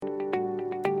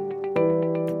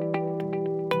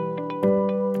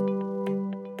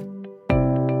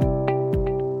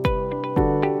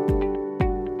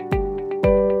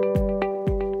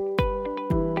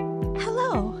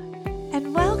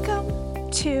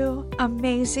to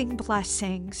Amazing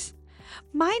Blessings.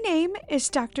 My name is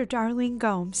Dr. Darlene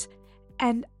Gomes,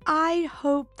 and I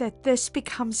hope that this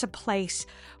becomes a place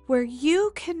where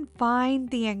you can find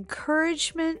the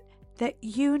encouragement that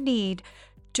you need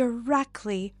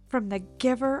directly from the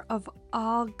giver of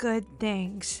all good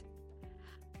things.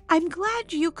 I'm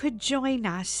glad you could join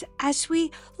us as we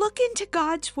look into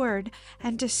God's Word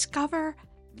and discover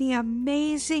the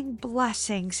amazing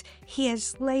blessings He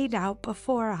has laid out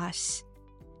before us.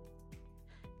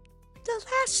 The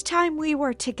last time we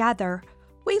were together,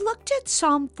 we looked at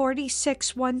Psalm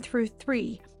 46, 1 through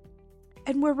 3,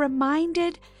 and were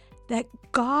reminded that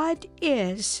God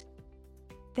is,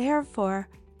 therefore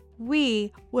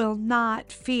we will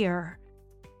not fear.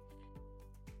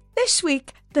 This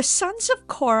week, the sons of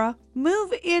Korah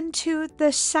move into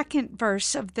the second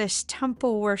verse of this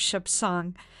temple worship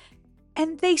song,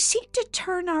 and they seek to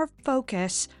turn our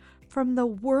focus from the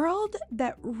world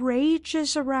that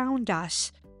rages around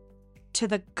us to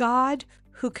the God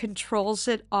who controls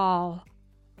it all.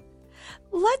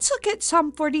 Let's look at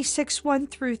Psalm 46, 1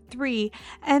 through 3,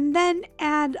 and then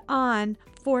add on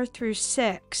 4 through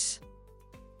 6.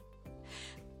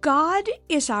 God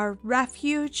is our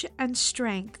refuge and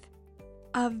strength,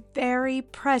 a very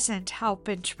present help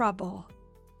in trouble.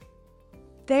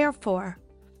 Therefore,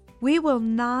 we will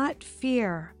not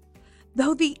fear,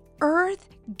 though the earth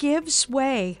gives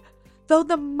way, though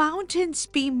the mountains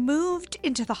be moved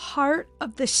into the heart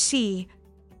of the sea,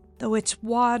 though its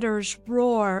waters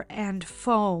roar and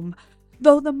foam,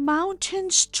 though the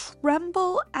mountains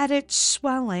tremble at its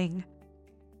swelling.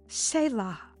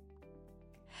 Selah.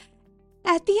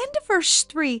 At the end of verse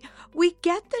 3, we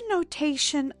get the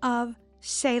notation of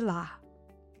Selah.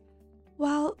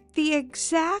 While the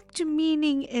exact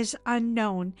meaning is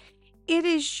unknown, it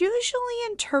is usually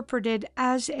interpreted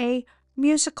as a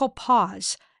musical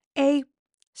pause, a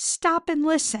stop and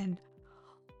listen,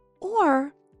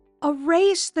 or a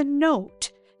raise the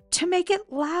note to make it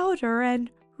louder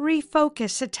and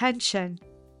refocus attention.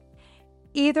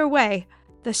 Either way,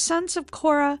 the sons of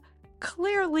Korah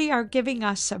clearly are giving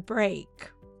us a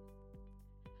break.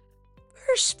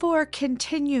 Verse 4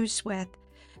 continues with,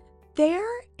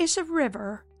 "There is a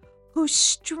river whose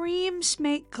streams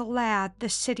make glad the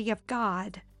city of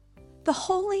God, the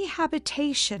holy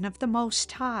habitation of the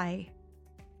Most High.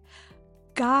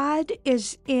 God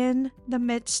is in the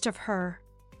midst of her.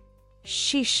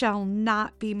 She shall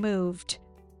not be moved.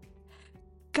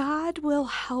 God will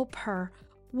help her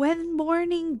when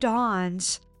morning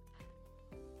dawns.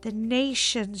 The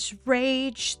nations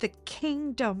rage, the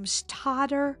kingdoms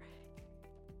totter.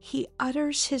 He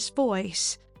utters his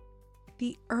voice,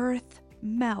 the earth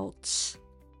melts.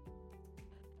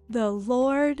 The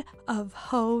Lord of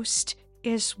hosts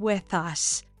is with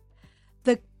us.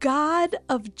 The God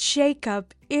of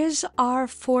Jacob is our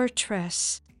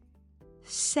fortress.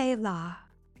 Selah."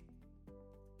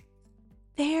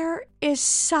 There is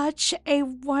such a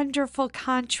wonderful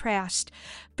contrast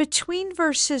between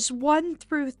verses 1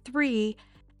 through 3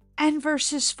 and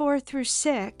verses 4 through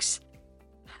 6.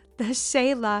 The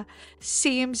Selah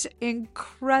seems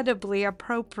incredibly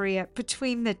appropriate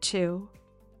between the two.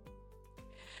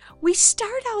 We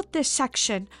start out this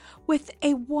section with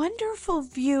a wonderful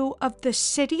view of the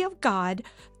city of God,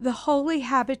 the holy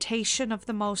habitation of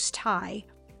the Most High.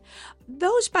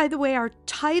 Those, by the way, are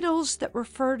titles that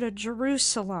refer to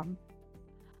Jerusalem.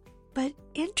 But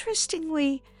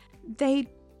interestingly, they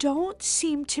don't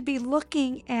seem to be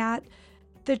looking at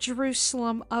the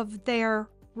Jerusalem of there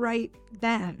right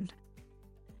then.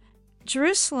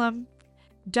 Jerusalem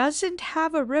doesn't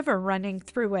have a river running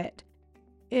through it.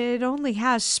 It only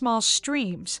has small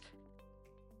streams.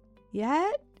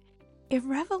 Yet, in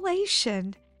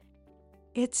Revelation,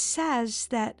 it says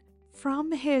that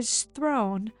from his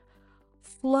throne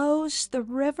flows the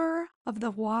river of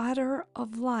the water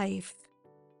of life.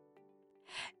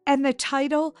 And the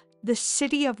title, the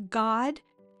City of God,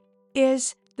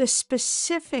 is the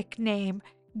specific name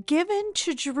given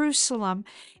to Jerusalem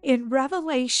in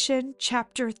Revelation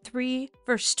chapter 3,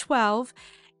 verse 12,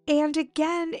 and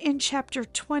again in chapter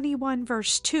 21,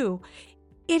 verse 2.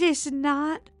 It is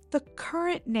not the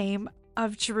current name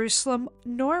of Jerusalem,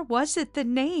 nor was it the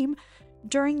name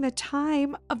during the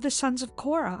time of the sons of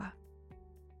Korah.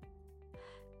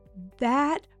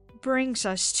 That brings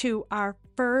us to our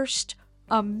first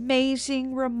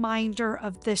amazing reminder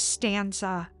of this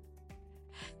stanza.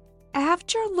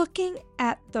 After looking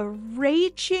at the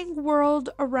raging world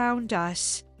around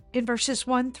us in verses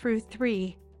 1 through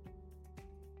 3,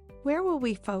 where will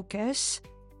we focus?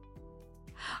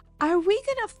 Are we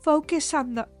going to focus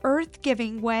on the earth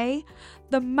giving way,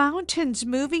 the mountains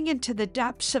moving into the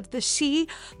depths of the sea,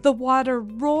 the water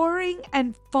roaring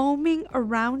and foaming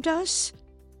around us?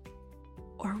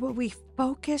 Or will we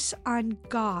focus on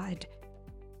God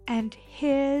and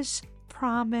His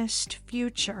promised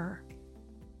future?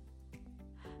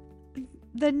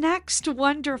 The next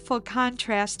wonderful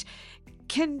contrast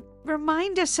can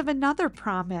remind us of another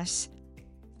promise.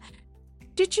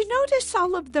 Did you notice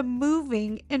all of the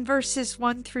moving in verses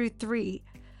 1 through 3?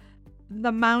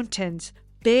 The mountains,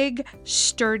 big,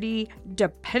 sturdy,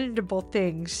 dependable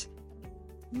things,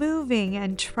 moving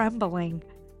and trembling.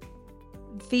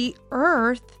 The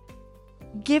earth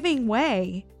giving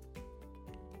way.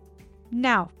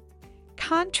 Now,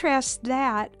 contrast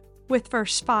that with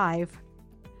verse 5.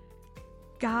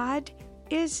 God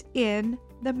is in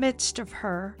the midst of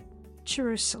her,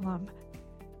 Jerusalem.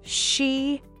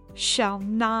 She shall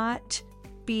not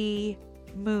be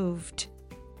moved.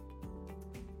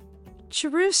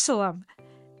 Jerusalem,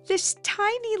 this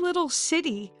tiny little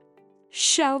city,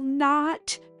 shall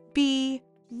not be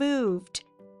moved.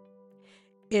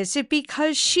 Is it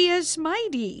because she is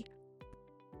mighty?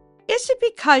 Is it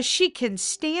because she can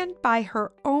stand by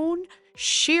her own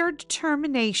sheer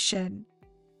determination?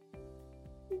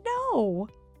 No.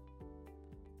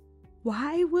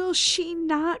 Why will she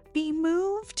not be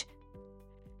moved?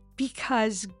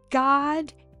 Because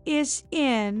God is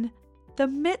in the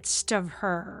midst of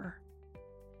her.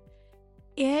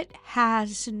 It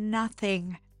has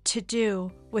nothing to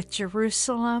do with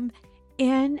Jerusalem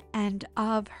in and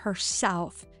of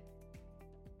herself.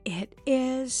 It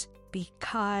is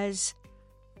because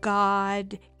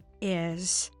God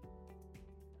is.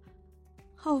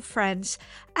 Oh, friends,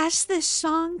 as this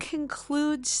song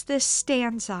concludes this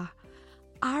stanza,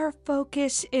 our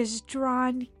focus is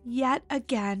drawn yet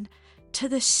again to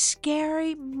the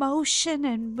scary motion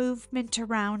and movement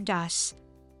around us.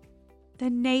 The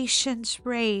nations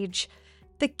rage,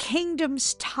 the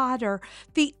kingdoms totter,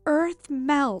 the earth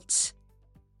melts.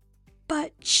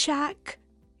 But check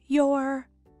your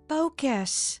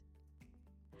focus.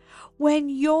 When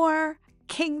your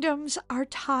kingdoms are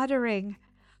tottering,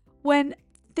 when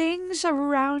things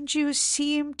around you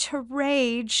seem to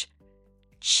rage,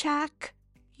 check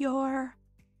your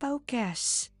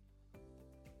focus.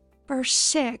 Verse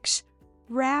 6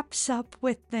 wraps up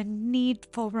with the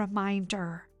needful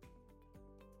reminder.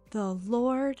 The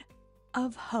Lord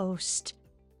of hosts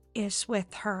is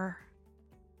with her.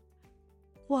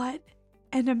 What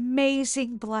an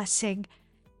amazing blessing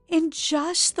in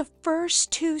just the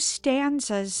first two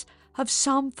stanzas of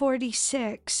Psalm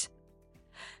 46.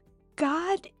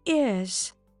 God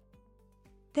is,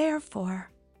 therefore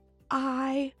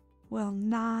I will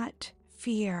not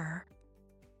fear.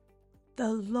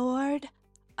 The Lord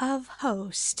of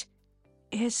hosts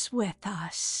is with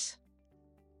us.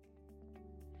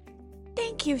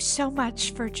 Thank you so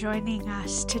much for joining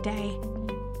us today.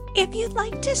 If you'd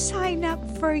like to sign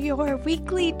up for your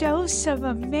weekly dose of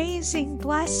amazing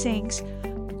blessings,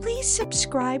 please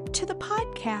subscribe to the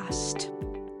podcast.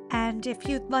 And if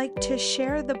you'd like to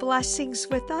share the blessings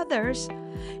with others,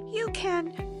 you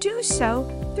can do so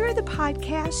through the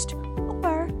podcast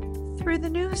or through the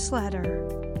newsletter.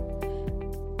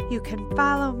 You can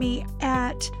follow me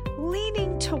at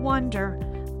Leading to Wonder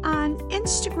on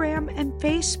Instagram and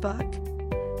Facebook.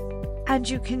 And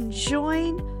you can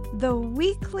join the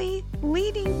weekly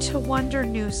Leading to Wonder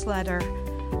newsletter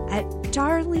at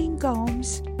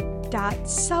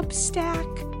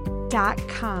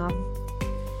darlenegomes.substack.com.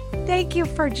 Thank you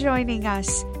for joining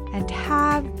us and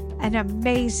have an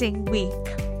amazing week.